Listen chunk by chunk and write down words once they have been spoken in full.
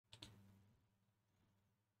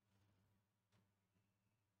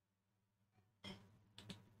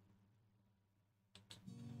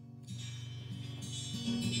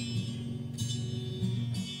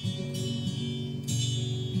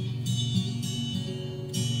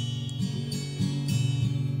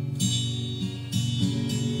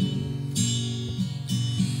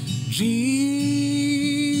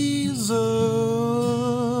Jesus,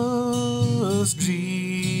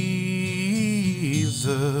 Jesus,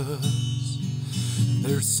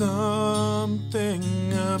 there's something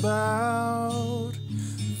about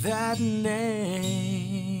that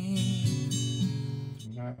name.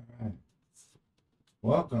 All right.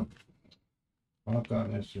 Welcome.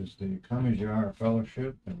 This is the Come As You Are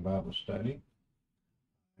Fellowship and Bible Study.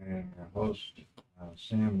 And your host,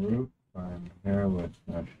 Sam Root. I'm here with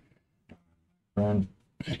my friend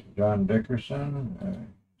John Dickerson.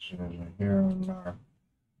 Here on our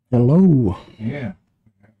Hello.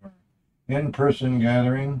 in-person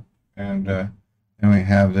gathering, and we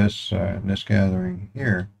have this gathering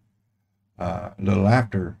here a little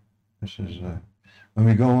after. This is when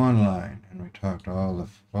we go online and we talk to all the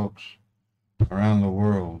folks around the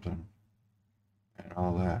world and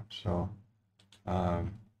all that. So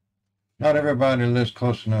not everybody lives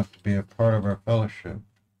close enough to be a part of our fellowship.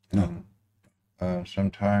 No. And,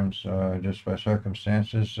 sometimes just by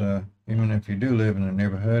circumstances, even if you do live in a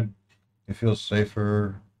neighborhood, you feel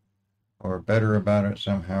safer or better about it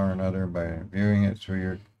somehow or another by viewing it through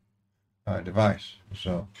your device.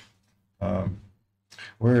 So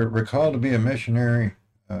we're called to be a missionary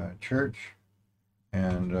church,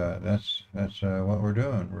 and that's what we're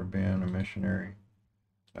doing. We're being a missionary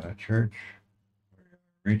church. We're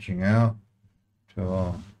reaching out to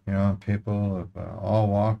all people of all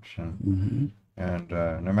walks, and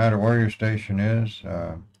no matter where your station is,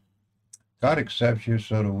 God accepts you,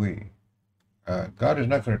 so do we. God is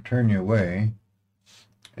not going to turn you away.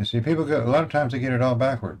 You see, people a lot of times they get it all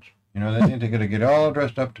backwards. They think they're going to get all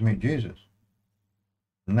dressed up to meet Jesus.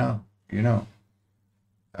 No,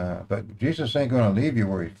 but Jesus ain't going to leave you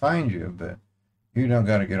where he finds you, but you don't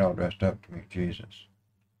got to get all dressed up to meet Jesus.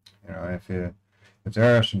 If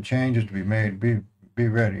there are some changes to be made, be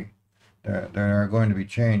ready. There are going to be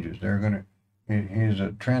changes. He's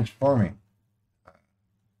a transforming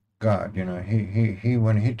God. He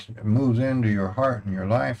when he moves into your heart and your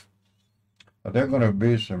life, there are going to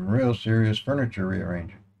be some real serious furniture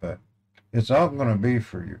rearranging, but it's all going to be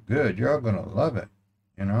for your good. You're all going to love it.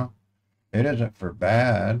 It isn't for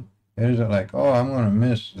bad. It isn't like, oh, I'm going to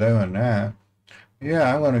miss doing that.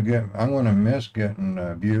 Yeah, I'm going to miss getting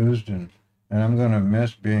abused, and I'm going to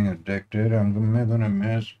miss being addicted. I'm going to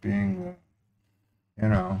miss being,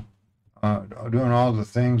 doing all the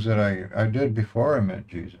things that I did before I met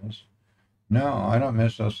Jesus. No, I don't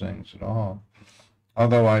miss those things at all.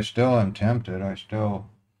 Although I still am tempted. I still,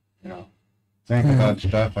 think about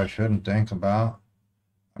stuff I shouldn't think about.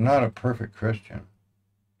 I'm not a perfect Christian.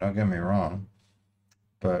 Don't get me wrong.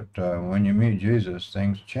 But when you meet Jesus,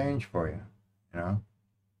 things change for you,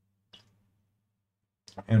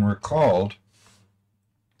 And we're called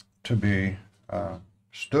to be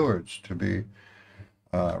stewards, to be,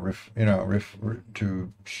 to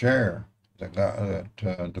share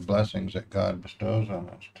the blessings that God bestows on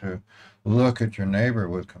us, to look at your neighbor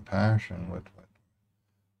with compassion,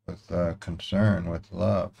 with concern, with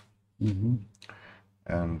love, and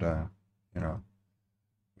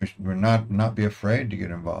we're not be afraid to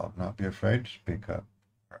get involved, not be afraid to speak up,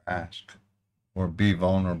 or ask, or be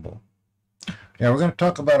vulnerable. Yeah, we're going to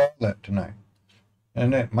talk about all that tonight.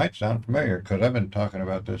 And it might sound familiar because I've been talking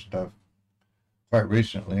about this stuff quite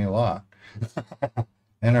recently a lot.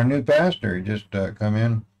 And our new pastor just come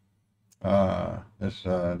in this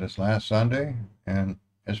last Sunday, and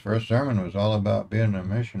his first sermon was all about being a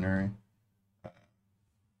missionary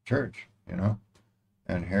church, And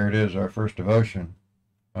here it is, our first devotion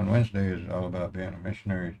on Wednesday is all about being a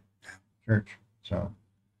missionary church. So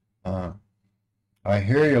I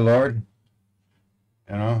hear you, Lord.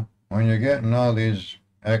 When you're getting all these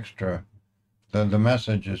extra, the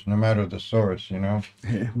messages, no matter the source,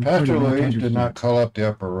 Pastor Louise did not call up the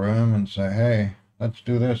upper room and say, hey, let's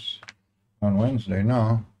do this on Wednesday.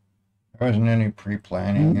 No, there wasn't any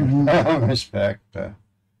pre-planning in that respect.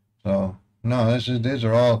 So, no, these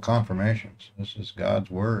are all confirmations. This is God's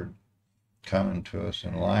word coming to us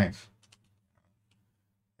in life.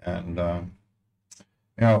 And,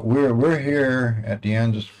 we're here at the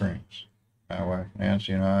ends of Springs. My wife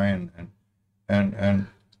Nancy and I, and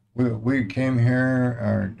we came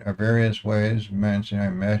here our various ways. Nancy and I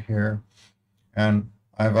met here, and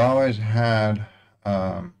I've always had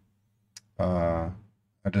a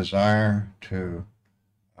desire to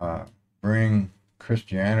bring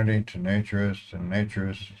Christianity to naturists and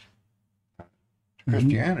naturists to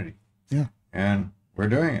Christianity. Yeah, and we're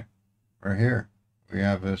doing it. We're here. We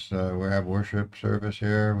have this. We have worship service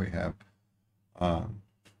here. We have a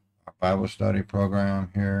Bible study program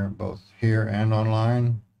here, both here and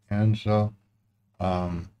online. And so,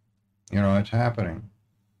 it's happening.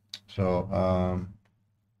 So,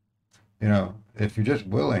 if you're just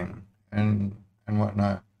willing and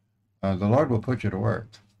whatnot, the Lord will put you to work.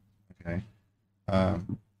 Okay.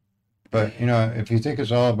 But if you think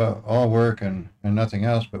it's all about all work and nothing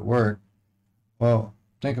else but work, well,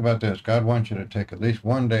 think about this. God wants you to take at least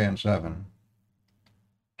one day in 7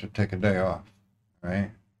 to take a day off,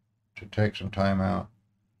 right? To take some time out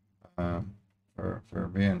for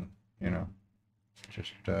being,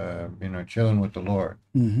 just chilling with the Lord,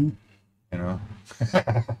 Mm-hmm.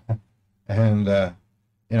 and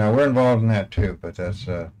we're involved in that too. But that's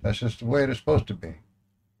just the way it's supposed to be.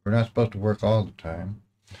 We're not supposed to work all the time,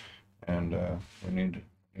 and we need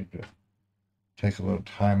to take a little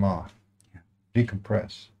time off,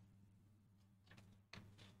 decompress.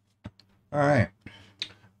 All right.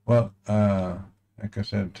 Well, like I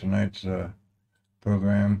said, tonight's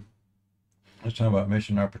program, let's talk about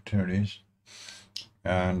mission opportunities.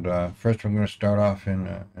 And first, I'm going to start off in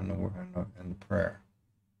the prayer.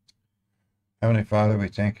 Heavenly Father, we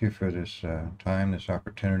thank you for this time, this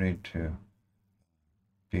opportunity to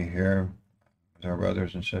be here with our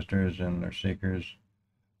brothers and sisters and their seekers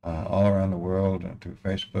all around the world and through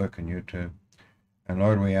Facebook and YouTube. And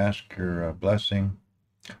Lord, we ask your blessing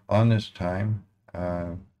on this time.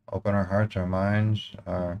 Open our hearts, our minds,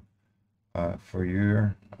 for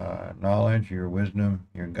your knowledge, your wisdom,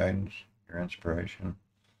 your guidance, your inspiration.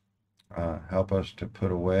 Help us to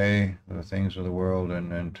put away the things of the world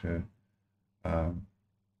and then to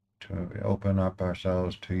open up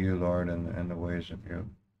ourselves to you, Lord, and the ways of you,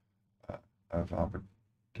 of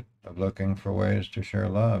looking for ways to share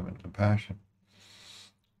love and compassion,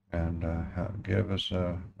 and give us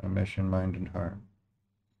a mission-minded heart.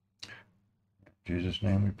 In Jesus'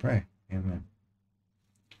 name we pray. Amen.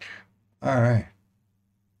 All right.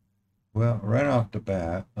 Well, right off the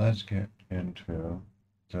bat, let's get into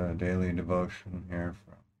the daily devotion here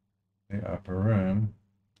from the upper room.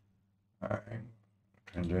 All right.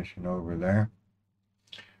 Transition over there.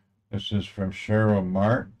 This is from Cheryl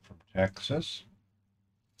Mart from Texas.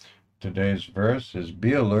 Today's verse is,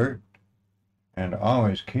 "Be alert and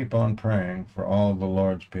always keep on praying for all the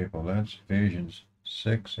Lord's people." That's Ephesians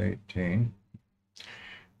 6:18.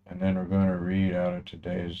 And then we're going to read out of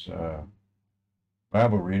today's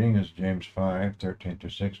Bible reading is James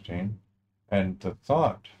 5:13-16. And the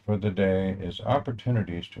thought for the day is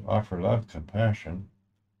opportunities to offer love, compassion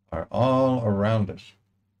are all around us.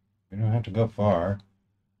 We don't have to go far.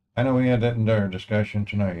 I know we had that in our discussion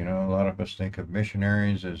tonight. A lot of us think of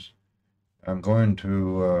missionaries as, I'm going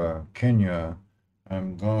to Kenya,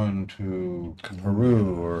 I'm going to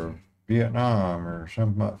Peru or Vietnam or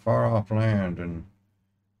some far off land, and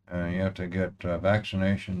you have to get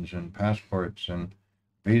vaccinations and passports and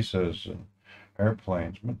visas and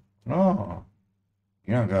airplanes. But no,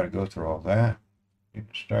 you don't got to go through all that. You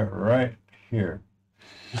can start right here.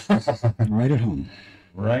 Right at home.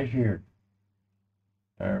 Right here.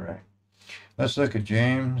 All right. Let's look at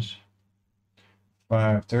James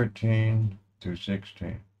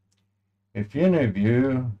 5:13-16. If any of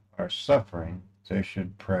you are suffering, they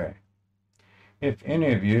should pray. If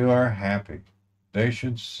any of you are happy, they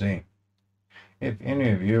should sing. If any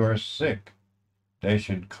of you are sick, they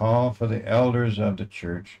should call for the elders of the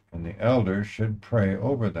church, and the elders should pray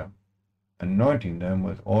over them, anointing them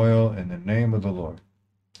with oil in the name of the Lord.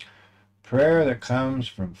 Prayer that comes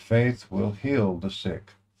from faith will heal the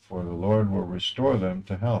sick, for the Lord will restore them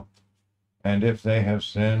to health. And if they have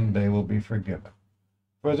sinned, they will be forgiven.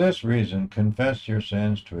 For this reason, confess your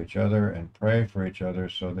sins to each other and pray for each other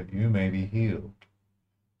so that you may be healed.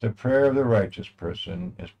 The prayer of the righteous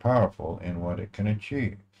person is powerful in what it can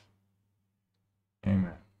achieve.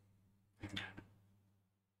 Amen.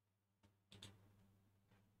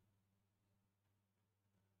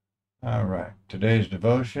 All right. Today's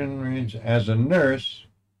devotion reads, "As a nurse,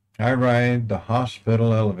 I ride the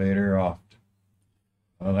hospital elevator often."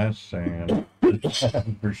 Well, that's saying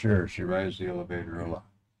for sure. She rides the elevator a lot.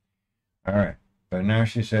 All right. But now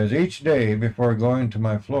she says, "Each day before going to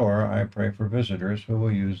my floor, I pray for visitors who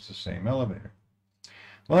will use the same elevator.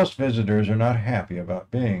 Most visitors are not happy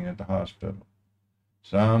about being at the hospital.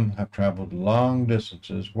 Some have traveled long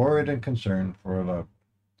distances, worried and concerned for a loved one.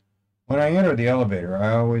 When I enter the elevator,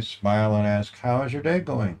 I always smile and ask, 'How is your day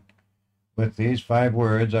going?' With these 5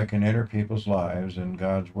 words, I can enter people's lives and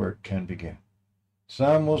God's work can begin.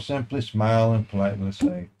 Some will simply smile and politely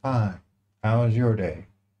say, 'Fine, how is your day?'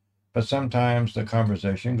 But sometimes the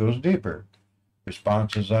conversation goes deeper.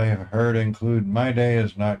 Responses I have heard include, 'My day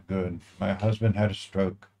is not good. My husband had a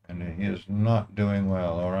stroke and he is not doing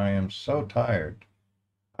well,' or 'I am so tired.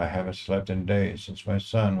 I haven't slept in days since my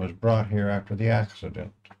son was brought here after the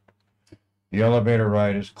accident.' The elevator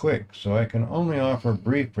ride is quick, so I can only offer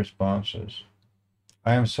brief responses.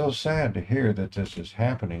 I am so sad to hear that this is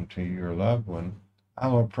happening to your loved one. I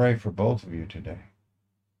will pray for both of you today.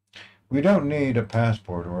 We don't need a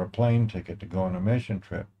passport or a plane ticket to go on a mission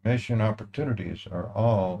trip. Mission opportunities are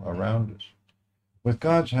all around us. With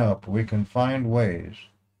God's help, we can find ways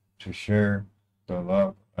to share the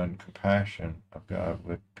love and compassion of God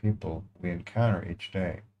with people we encounter each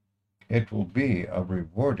day. It will be a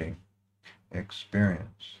rewarding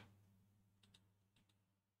experience.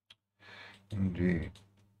 Indeed,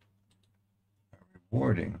 a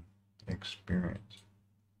rewarding experience.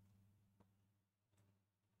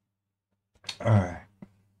 All right.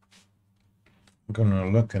 I'm going to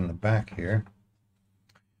look in the back here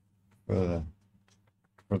for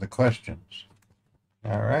the questions.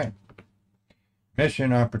 All right.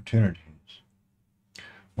 Mission opportunities.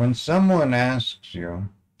 When someone asks you,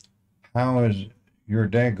 how is your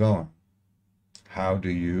day going? How do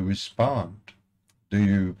you respond? Do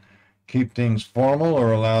you keep things formal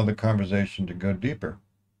or allow the conversation to go deeper?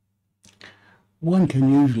 One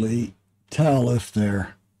can usually tell if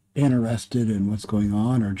they're interested in what's going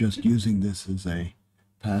on or just using this as a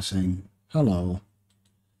passing hello.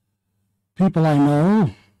 People I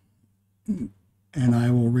know, and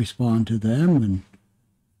I will respond to them, and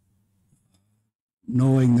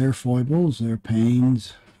knowing their foibles, their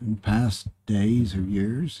pains in past days or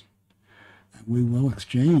years, we will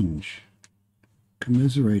exchange,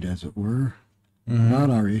 commiserate, as it were, about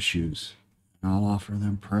our issues. I'll offer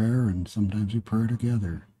them prayer, and sometimes we pray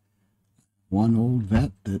together. One old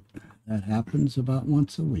vet that happens about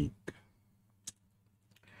once a week.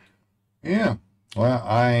 Yeah. Well,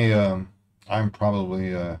 I'm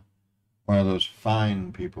probably one of those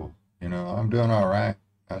fine people. You know, I'm doing all right.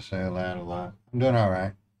 I say that a lot. I'm doing all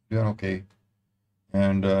right. Doing okay.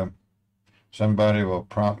 And somebody will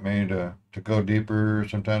prompt me to go deeper.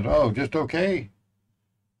 Sometimes, oh, just okay.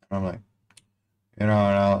 And I'm like, you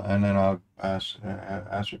know, and then I'll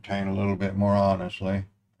ascertain a little bit more honestly.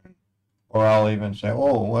 Or I'll even say,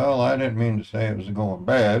 oh, well, I didn't mean to say it was going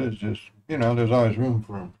bad. It's just, you know, there's always room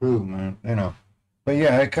for improvement, you know. But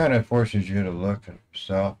yeah, it kind of forces you to look at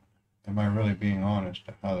yourself. Am I really being honest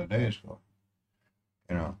to how the day is going?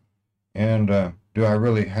 You know, and do I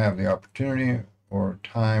really have the opportunity or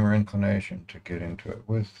time or inclination to get into it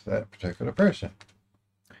with that particular person?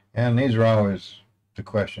 And these are always the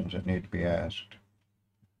questions that need to be asked.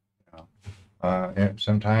 You know,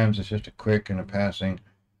 sometimes it's just a quick and a passing,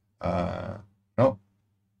 nope,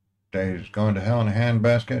 day's going to hell in a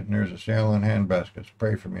handbasket, and there's a sale in handbaskets.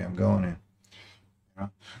 Pray for me, I'm going in. You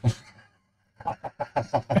know,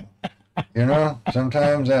 you know,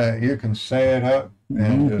 sometimes you can say it up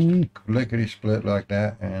and just lickety split like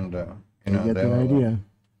that, and you know,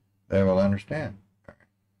 they will understand.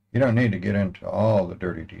 You don't need to get into all the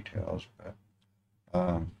dirty details, but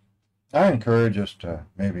I encourage us to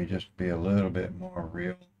maybe just be a little bit more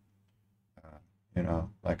real. You know,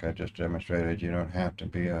 like I just demonstrated, you don't have to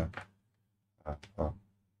be you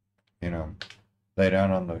know, lay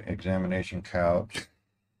down on the examination couch,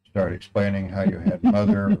 start explaining how you had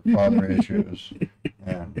mother or father issues,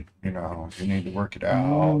 and you know, you need to work it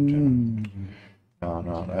out. And,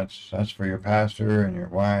 no, that's for your pastor and your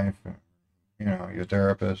wife, and, you know, your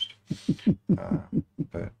therapist.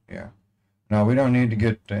 But yeah, no, we don't need to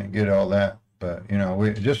get all that. But you know,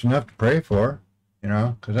 we just enough to pray for. You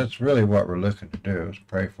know, because that's really what we're looking to do, is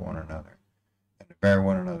pray for one another and to bear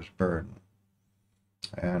one another's burden,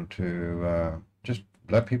 and to just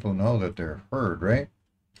let people know that they're heard, right?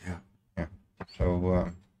 Yeah.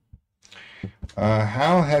 So,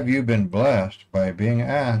 how have you been blessed by being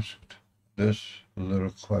asked this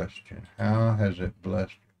little question? How has it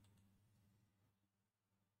blessed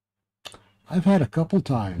you? I've had a couple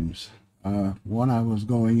times. One, I was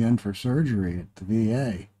going in for surgery at the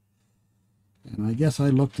VA. And I guess I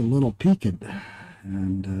looked a little peaked,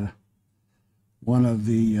 and one of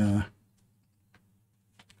the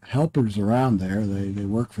helpers around there, they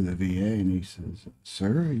work for the VA, and he says,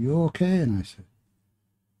 "Sir, are you okay?" And I said,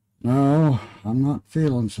 "No, I'm not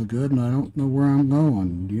feeling so good, and I don't know where I'm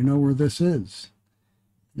going. Do you know where this is?"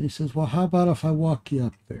 And he says, "Well, how about if I walk you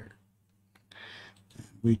up there?" And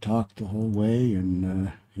we talked the whole way,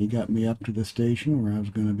 and he got me up to the station where I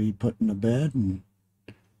was going to be put in the bed, and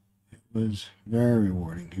was very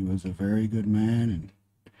rewarding. He was a very good man, and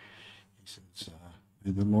he says,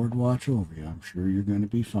 "May the Lord watch over you. I'm sure you're going to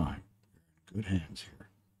be fine. You're in good hands here."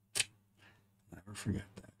 Never forget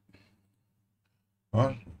that.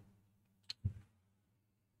 Awesome.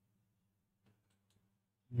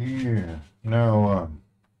 Yeah. Now,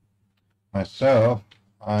 myself,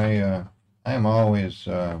 I am always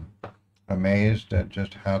amazed at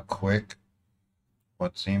just how quick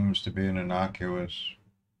what seems to be an innocuous,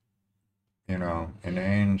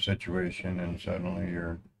 inane situation, and suddenly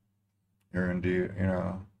you're indeed,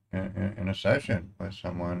 in a session with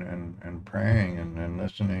someone and praying and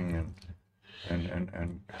listening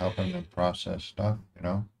and helping them process stuff,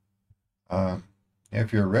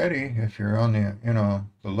 If you're ready, if you're on the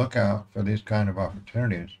lookout for these kind of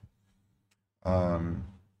opportunities,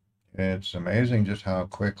 it's amazing just how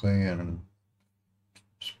quickly and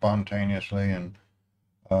spontaneously and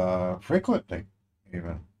frequently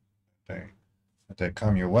even they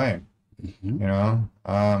come your way.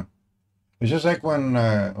 It's just like when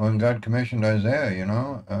God commissioned Isaiah,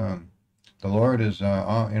 the Lord is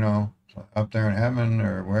up there in heaven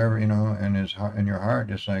or wherever, in his heart, in your heart,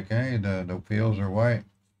 just like, hey, the fields are white,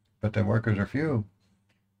 but the workers are few.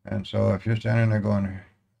 And so if you're standing there going,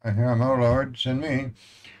 here I'm, oh Lord, send me,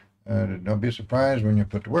 don't be surprised when you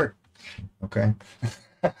put to work. Okay.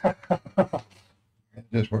 It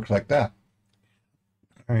just works like that.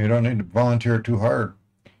 You don't need to volunteer too hard.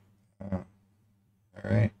 All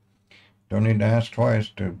right. Don't need to ask twice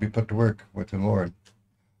to be put to work with the Lord.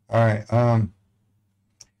 All right.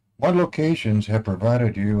 What locations have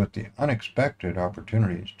provided you with the unexpected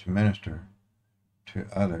opportunities to minister to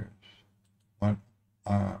others? What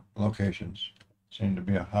locations seem to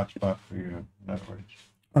be a hot spot for you, in other words?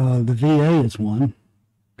 The VA is one.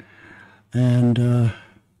 And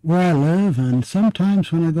where I live, and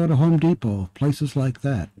sometimes when I go to Home Depot, places like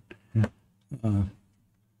that. Yeah.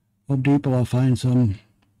 Home Depot, I'll find some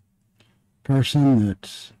person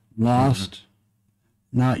that's lost,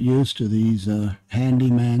 not used to these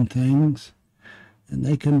handyman things, and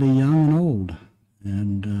they can be young and old.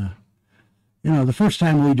 And the first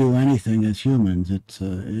time we do anything as humans, it's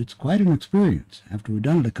quite an experience. After we've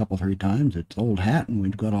done it a couple, 3 times, it's old hat and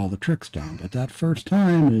we've got all the tricks down. But that first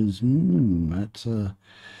time is, that's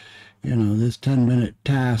this 10-minute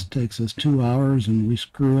task takes us 2 hours and we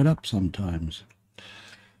screw it up sometimes.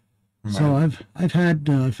 Right. So I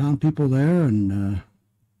found people there, and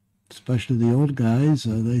especially the old guys,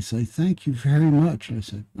 they say, thank you very much. I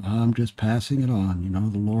said, I'm just passing it on.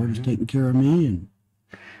 The Lord is taking care of me and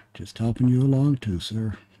just helping you along too,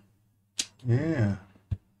 sir. Yeah.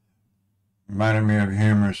 Reminded me of a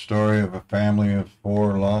humorous story of a family of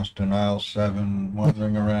 4 lost in aisle 7,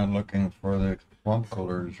 wandering around looking for the swamp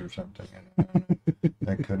coolers or something.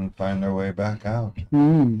 They couldn't find their way back out.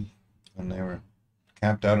 And they were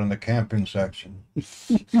camped out in the camping section. The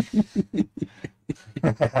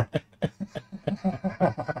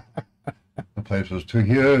place was too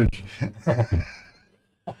huge.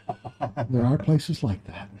 There are places like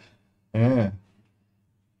that. Yeah.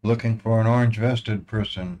 Looking for an orange-vested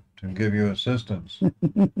person to give you assistance.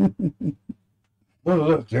 Oh,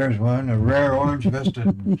 look, there's one, a rare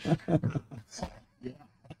orange-vested.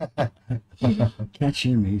 Catch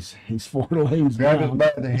him, he's 4 lanes Grab down. him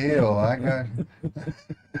by the heel. I got.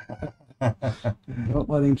 Don't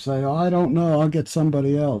let him say, I don't know, I'll get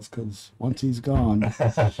somebody else, because once he's gone.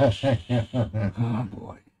 Oh,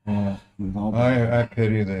 boy. Yeah. I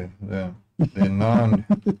pity the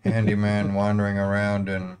non-handyman wandering around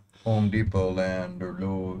in Home Depot land or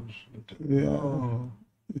Lowe's. Yeah. Oh,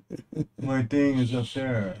 my thing is up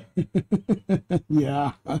there.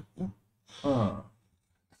 Yeah. Huh.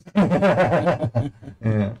 Yeah.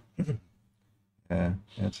 Yeah,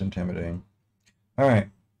 it's intimidating. All right.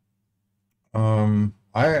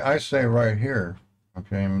 I say right here,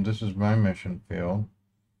 okay, this is my mission field.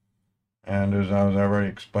 And as I was already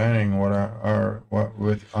explaining, what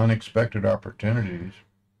with unexpected opportunities,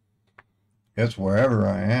 it's wherever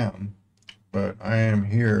I am, but I am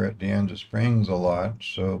here at the End of Springs a lot,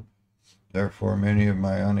 so therefore many of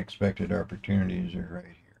my unexpected opportunities are right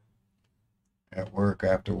here. At work,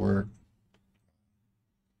 after work,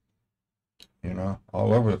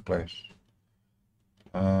 all over the place.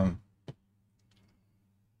 Now,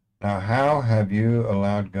 how have you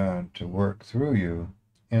allowed God to work through you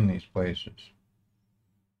in these places?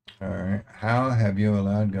 All right. How have you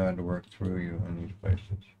allowed God to work through you in these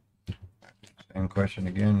places? Same question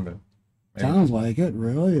again, but maybe. Sounds like it,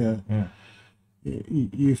 really. Yeah.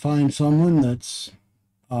 You find someone that's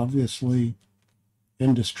obviously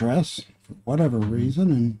in distress for whatever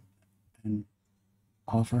reason, and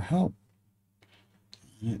offer help.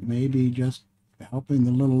 And it may be just helping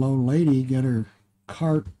the little old lady get her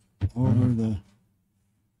cart over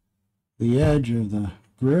the edge of the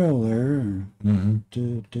grill there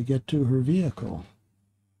to get to her vehicle.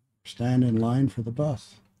 Stand in line for the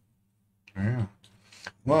bus. Yeah.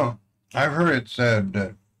 Well, I've heard it said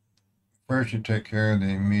that first you take care of the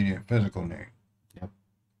immediate physical need. Yep.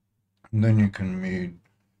 And then you can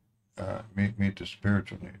meet the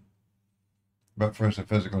spiritual need. But first, the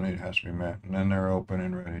physical need has to be met, and then they're open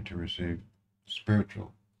and ready to receive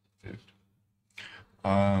spiritual food.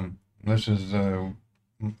 This is the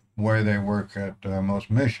way they work at most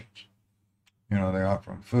missions. You know, they offer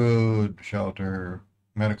them food, shelter,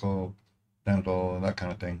 medical, dental, that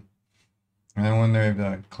kind of thing. And then when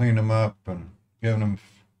they've cleaned them up and given them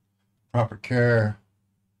proper care,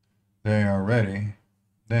 they are ready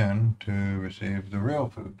then to receive the real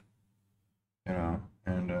food, you know,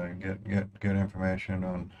 and get information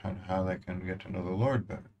on how they can get to know the Lord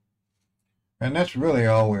better. And that's really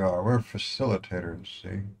all we are. We're facilitators,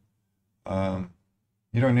 see.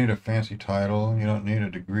 You don't need a fancy title. You don't need a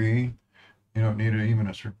degree. You don't need even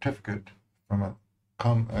a certificate from a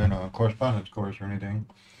correspondence course or anything.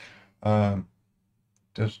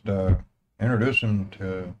 Just introduce them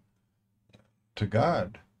to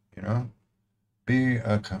God, you know. Be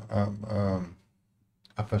a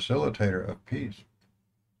facilitator of peace,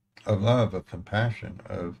 of love, of compassion,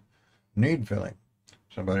 of need filling.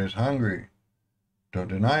 Somebody's hungry, don't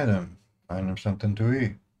deny them. Find them something to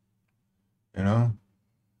eat. You know,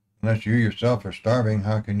 unless you yourself are starving,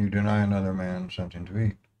 how can you deny another man something to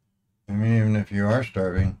eat? I mean, even if you are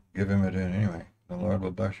starving, give him it in anyway. The Lord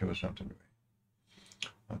will bless you with something to eat.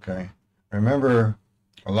 Okay. Remember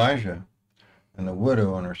Elijah and the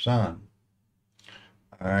widow and her son.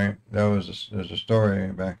 All right. There's a story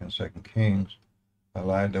back in 2 Kings.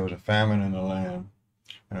 There was a famine in the land,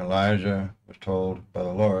 and Elijah was told by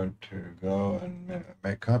the Lord to go and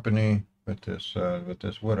make company with this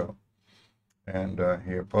widow. And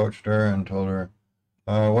he approached her and told her,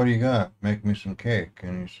 what do you got? Make me some cake.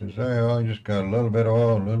 And he says, hey, well, I just got a little bit of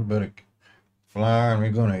oil, a little bit of flour, and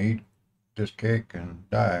we're going to eat this cake and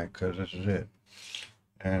die because this is it.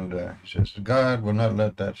 And he says, God will not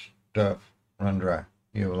let that stuff run dry.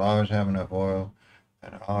 You will always have enough oil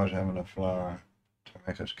and always have enough flour to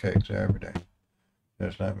make us cakes every day.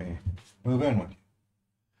 Just let me move in with you.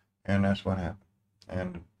 And that's what happened.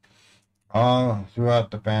 And all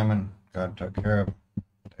throughout the famine, God took care of them.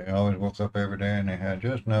 They always woke up every day and they had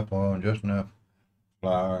just enough oil and just enough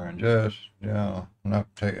flour and just, enough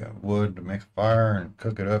wood to make a fire and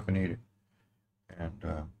cook it up and eat it. And,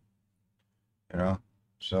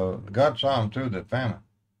 so God saw them through the famine.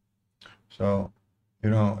 So,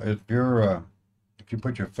 if you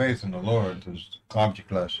put your faith in the Lord, there's the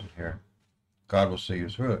object lesson here. God will see you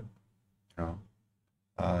through it.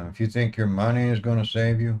 If you think your money is going to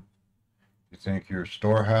save you, you think your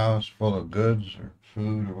storehouse full of goods or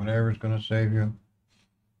food or whatever is going to save you,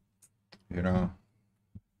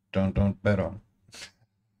 don't bet on it.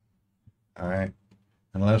 All right?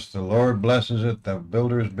 Unless the Lord blesses it, the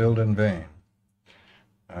builders build in vain.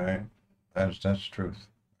 All right? That's truth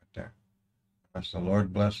right there. Unless the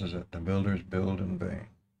Lord blesses it, the builders build in vain.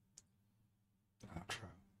 That's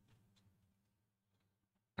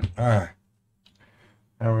right. All right.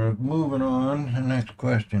 Now we're moving on. The next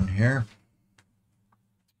question here.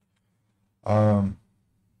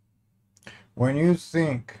 When you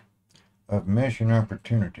think of mission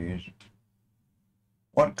opportunities,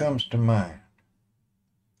 what comes to mind?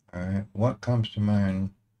 All right. What comes to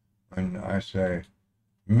mind when I say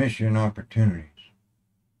mission opportunities?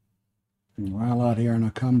 Well, out here in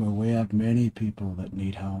Acumba, we have many people that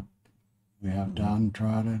need help. We have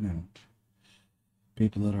downtrodden and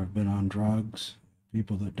people that have been on drugs,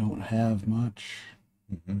 people that don't have much.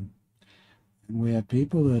 Mm-hmm. And we have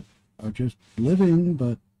people that are just living,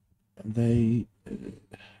 but they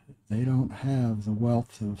don't have the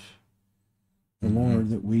wealth of the Lord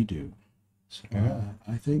that we do. So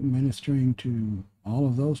I think ministering to all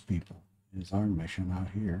of those people is our mission out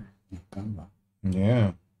here in Acumba.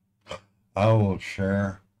 Yeah. I will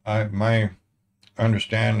share. My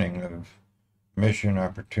understanding of mission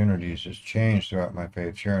opportunities has changed throughout my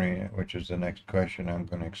faith journey, which is the next question. I'm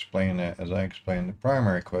going to explain that as I explain the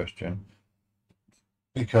primary question,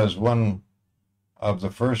 because one of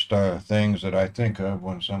the first things that I think of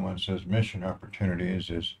when someone says mission opportunities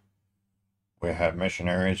is we have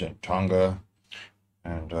missionaries in Tonga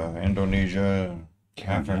and Indonesia, and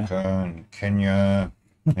Africa, and Kenya,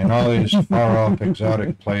 and all these far-off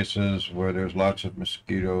exotic places where there's lots of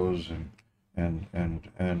mosquitoes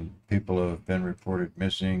and people have been reported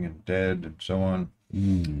missing and dead and so on.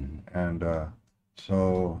 And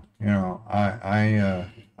so I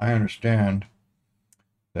understand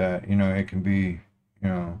that it can be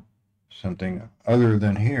something other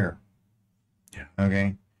than here. Yeah.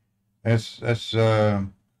 Okay. That's a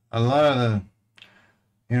lot of the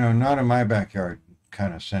not in my backyard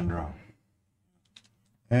kind of syndrome.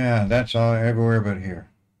 Yeah, that's all everywhere but here.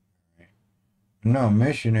 No,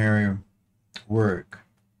 missionary work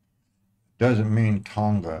doesn't mean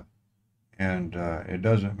Tonga, and it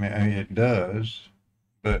doesn't mean, I mean, it does,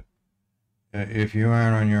 but if you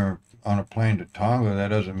aren't on a plane to Tonga, that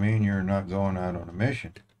doesn't mean you're not going out on a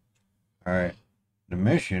mission. All right, the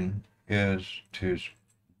mission is to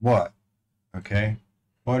what? Okay,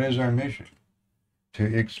 what is our mission? To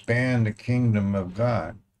expand the kingdom of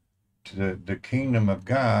God. The kingdom of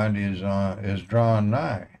God is drawn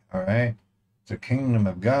nigh. All right, the kingdom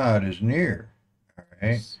of God is near. All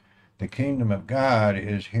right, the kingdom of God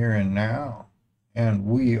is here and now, and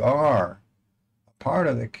we are a part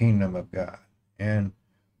of the kingdom of God. And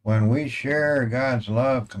when we share God's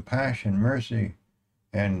love, compassion, mercy,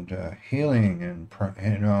 and healing, and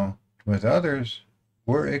with others,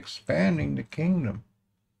 we're expanding the kingdom.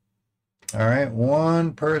 All right,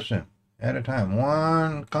 one person at a time,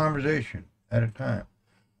 one conversation at a time.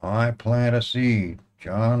 I plant a seed,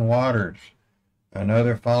 John waters,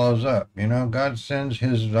 another follows up. God sends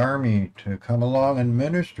his army to come along and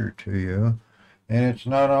minister to you, and it's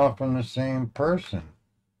not often the same person.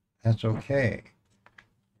 That's okay.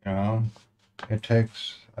 It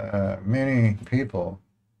takes many people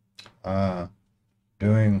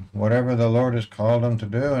doing whatever the Lord has called them to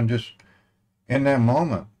do, and just in that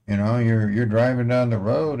moment, you're driving down the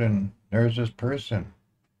road and there's this person,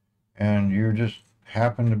 and you just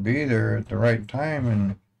happen to be there at the right time,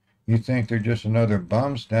 and you think they're just another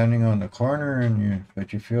bum standing on the corner,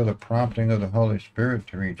 but you feel the prompting of the Holy Spirit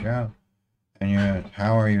to reach out, and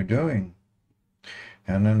how are you doing?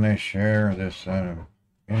 And then they share this,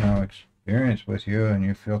 experience with you, and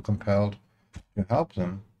you feel compelled to help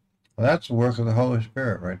them. Well, that's the work of the Holy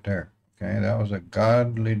Spirit right there. Okay, that was a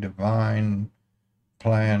godly, divine,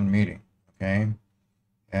 planned meeting. Okay,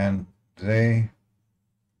 and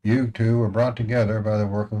you two were brought together by the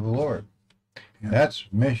work of the Lord. Yeah. That's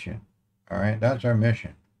mission. All right, that's our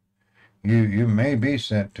mission. You may be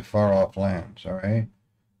sent to far off lands. All right,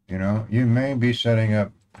 you may be setting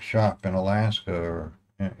up shop in Alaska, or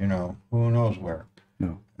who knows where.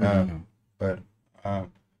 No. But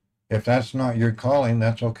if that's not your calling,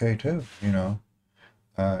 that's okay too.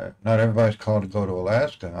 Not everybody's called to go to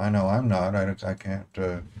Alaska. I know I'm not. I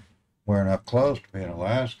can't wear enough clothes to be in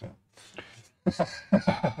Alaska.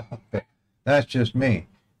 That's just me.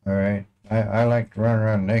 All right. I like to run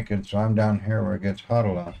around naked, so I'm down here where it gets hot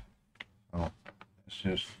a lot. So it's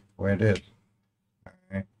just the way it is. All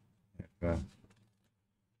right. If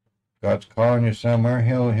God's calling you somewhere,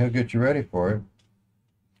 he'll get you ready for it.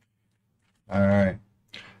 All right.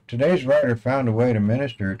 Today's writer found a way to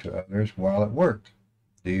minister to others while at work.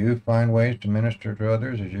 Do you find ways to minister to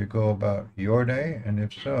others as you go about your day? And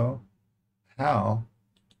if so, how?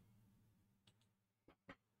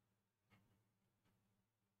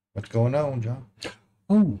 What's going on, John?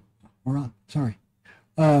 Oh, we're on. Sorry.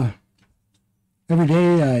 Every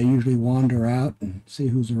day I usually wander out and see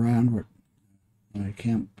who's around my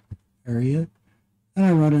camp area. And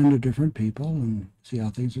I run into different people and see how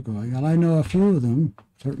things are going. And I know a few of them,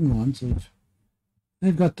 certain ones,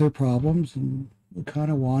 they've got their problems, and we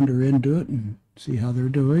kind of wander into it and see how they're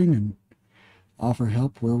doing and offer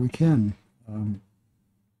help where we can.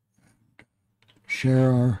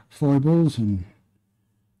 Share our foibles and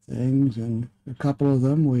things, and a couple of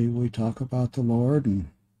them we talk about the Lord and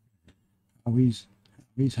how he's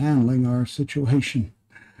handling our situation.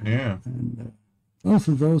 Yeah. And both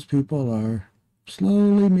of those people are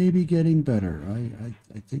slowly maybe getting better.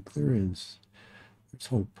 I think there's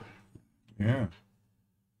hope. Yeah.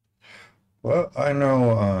 Well, I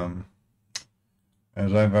know,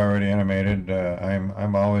 as I've already intimated,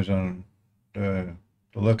 I'm always on the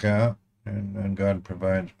lookout, and God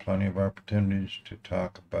provides plenty of opportunities to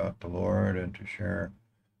talk about the Lord and to share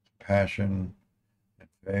passion and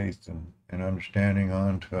faith and understanding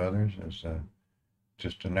on to others as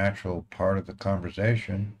just a natural part of the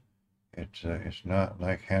conversation. It's not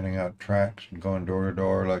like handing out tracts and going door to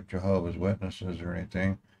door like Jehovah's Witnesses or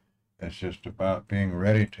anything. It's just about being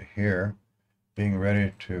ready to hear, being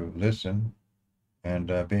ready to listen,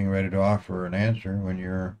 and being ready to offer an answer when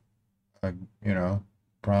you're,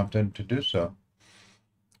 prompted to do so.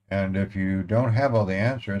 And if you don't have all the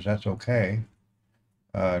answers, that's okay.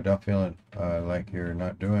 Don't feel like you're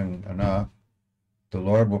not doing enough. The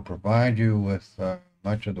Lord will provide you with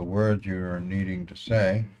much of the words you are needing to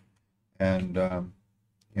say. And,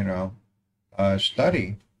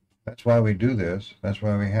 study. That's why we do this. That's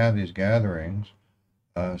why we have these gatherings,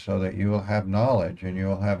 so that you will have knowledge and you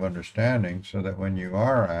will have understanding, so that when you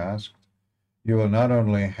are asked, you will not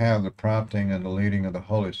only have the prompting and the leading of the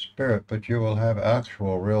Holy Spirit, but you will have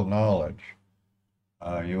actual real knowledge.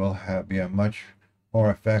 You will be a much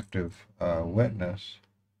more effective witness,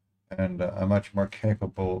 and a much more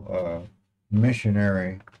capable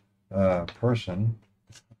missionary person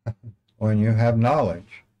when you have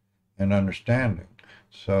knowledge and understanding.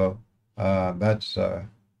 So that's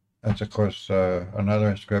of course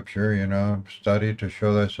another scripture, study to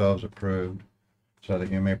show thyself approved, so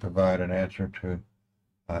that you may provide an answer to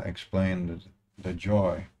explain the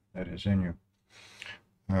joy that is in you.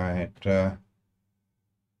 All right.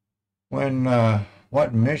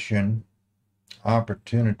 What mission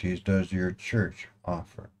opportunities does your church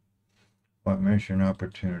offer? What mission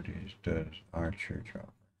opportunities does our church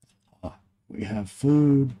offer? We have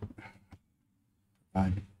food,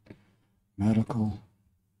 provide medical,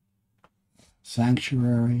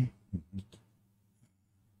 sanctuary,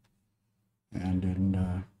 and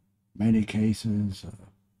in many cases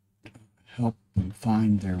help them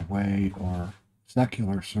find their way, or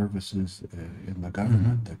secular services in the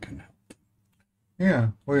government that can help. Yeah,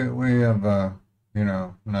 we have,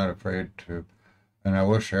 not afraid to, and I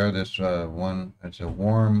will share this one. It's a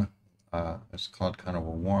warm, it's called kind of a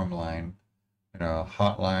warm line. A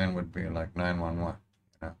hotline would be like 911.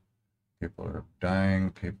 People are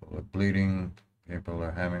dying, people are bleeding, people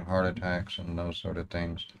are having heart attacks and those sort of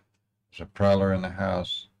things. There's a prowler in the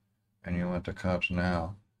house, and you want the cops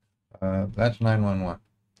now. That's 911.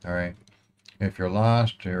 All right. If you're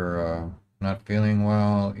lost, you're not feeling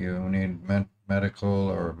well, you need medical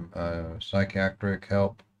or psychiatric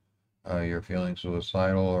help, you're feeling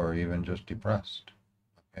suicidal or even just depressed,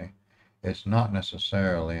 okay? It's not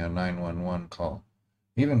necessarily a 911 call.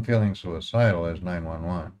 Even feeling suicidal is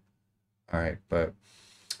 911. All right, but,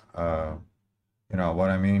 what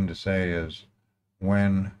I mean to say is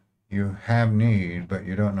when you have need, but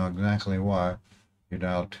you don't know exactly what, you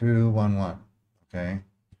dial 211, okay?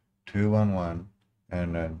 211.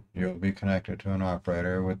 And then you'll be connected to an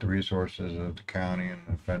operator with the resources of the county and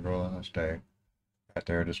the federal and the state at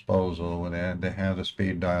their disposal. They have the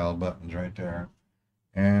speed dial buttons right there.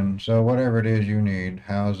 And so whatever it is you need,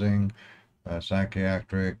 housing,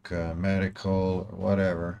 psychiatric, medical,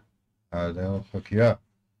 whatever, they'll hook you up,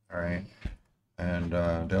 all right? And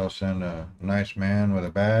they'll send a nice man with a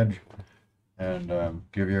badge and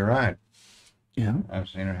give you a ride. Yeah. I've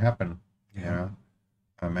seen it happen,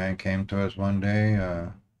 A man came to us one day,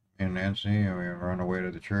 in Nancy, and we were on our way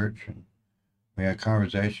to the church, and we had a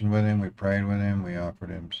conversation with him, we prayed with him, we offered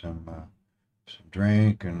him some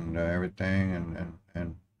drink and everything,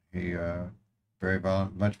 and he very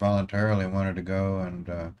much voluntarily wanted to go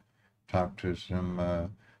and talk to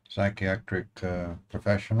some psychiatric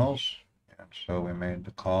professionals, and so we made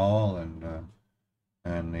the call, and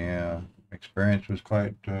the experience was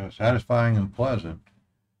quite satisfying and pleasant,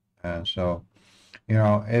 and so.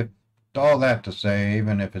 If all that to say,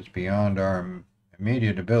 even if it's beyond our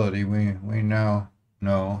immediate ability, we now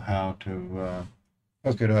know how to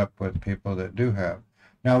hook it up with people that do have.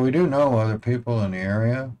 Now, we do know other people in the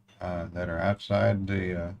area that are outside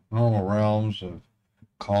the normal realms of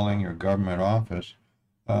calling your government office.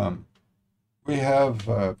 We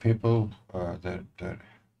have people that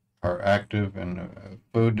are active in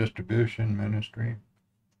food distribution ministry,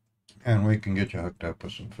 and we can get you hooked up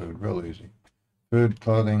with some food real easy. Food,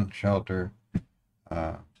 clothing, shelter,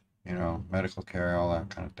 medical care, all that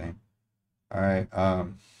kind of thing. All right.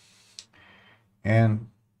 And,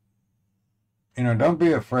 don't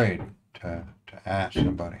be afraid to ask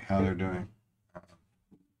somebody how they're doing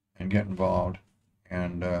and get involved.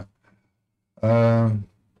 And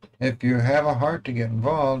if you have a heart to get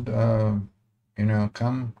involved, come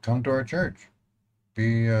to our church.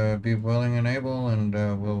 Be willing and able, and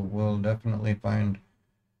we'll definitely find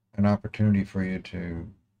an opportunity for you to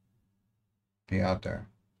be out there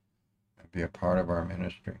and be a part of our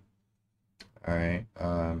ministry. All right.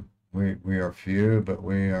 We are few, but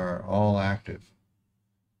we are all active.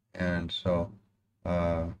 And so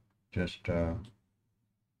just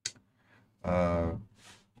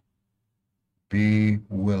be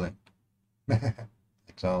willing.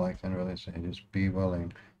 That's all I can really say. Just be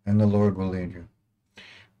willing, and the Lord will lead you.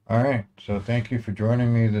 All right. So thank you for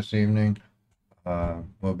joining me this evening.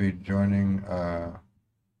 We'll be joining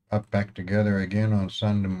up back together again on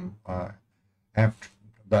Sunday after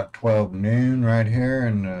about 12 noon right here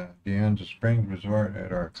in the Deanza Springs Resort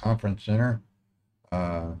at our conference center.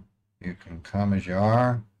 You can come as you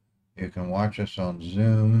are. You can watch us on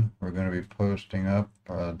Zoom. We're going to be posting up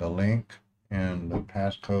the link and the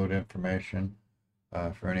passcode information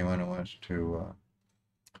for anyone who wants to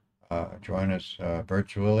join us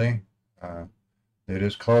virtually. It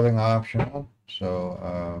is clothing optional,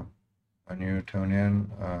 so when you tune in,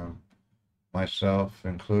 myself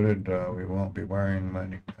included, we won't be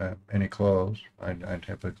wearing any clothes. I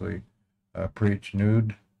typically preach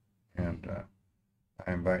nude, and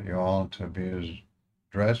I invite you all to be as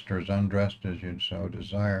dressed or as undressed as you so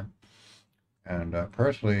desire. And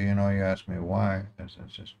personally, you ask me why. It's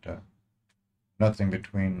just nothing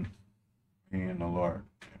between me and the Lord.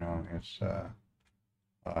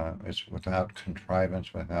 It's without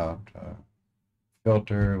contrivance, without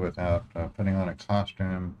filter, without putting on a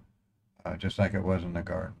costume, just like it was in the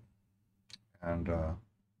garden. And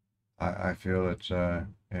I feel it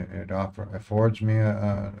affords me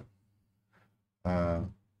a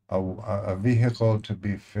vehicle to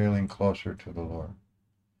be feeling closer to the Lord.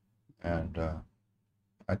 And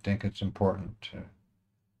I think it's important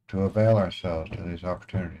to avail ourselves to these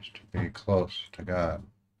opportunities to be close to God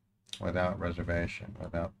without reservation,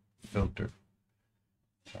 without filter.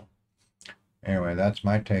 So anyway, that's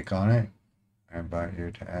my take on it. I invite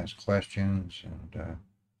you to ask questions and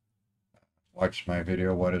watch my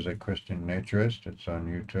video, What is a Christian Naturist? It's on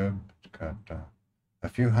YouTube. It's got a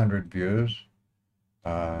few hundred views.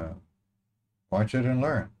 Watch it and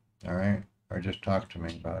learn, all right? Or just talk to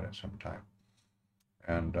me about it sometime.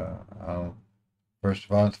 And first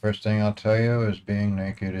of all, the first thing I'll tell you is being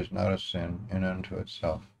naked is not a sin in unto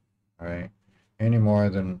itself, all right? Any more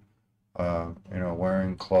than,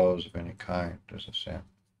 wearing clothes of any kind is a sin.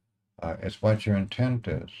 It's what your intent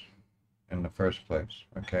is in the first place,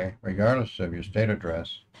 okay? Regardless of your state of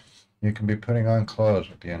dress, you can be putting on clothes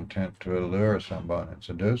with the intent to allure someone and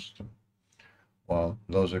seduce them. Well,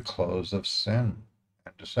 those are clothes of sin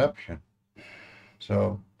and deception.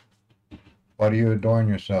 So, what do you adorn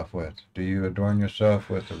yourself with? Do you adorn yourself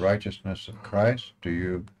with the righteousness of Christ? Do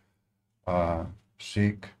you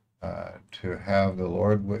seek to have the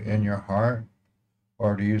Lord in your heart?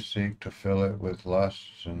 Or do you seek to fill it with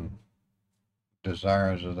lusts and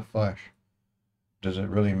desires of the flesh? Does it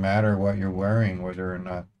really matter what you're wearing, whether or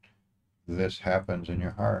not this happens in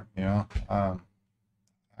your heart? I'm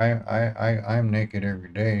naked every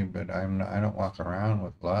day, but I don't walk around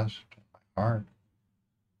with lust in my heart.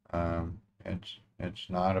 It's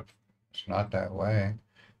not that way.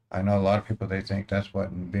 I know a lot of people, they think that's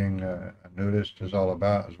what being a nudist is all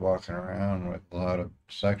about, is walking around with a lot of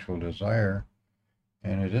sexual desire,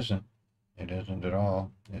 and it isn't. It isn't at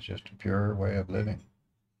all. It's just a pure way of living,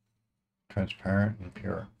 transparent and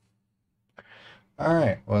pure. All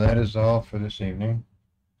right. Well, that is all for this evening.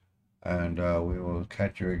 And we will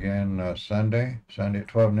catch you again Sunday at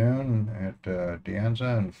 12 noon at De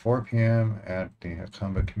Anza, and 4 p.m. at the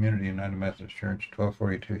Hakamba Community United Methodist Church,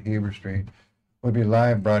 1242 Heber Street. We'll be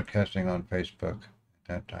live broadcasting on Facebook at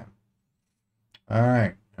that time. All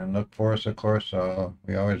right. And look for us, of course.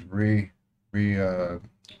 We always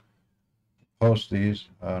post these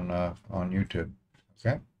on YouTube.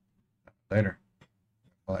 Okay? Later.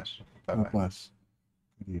 Bless. Bye-bye. God bless.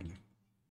 Good evening.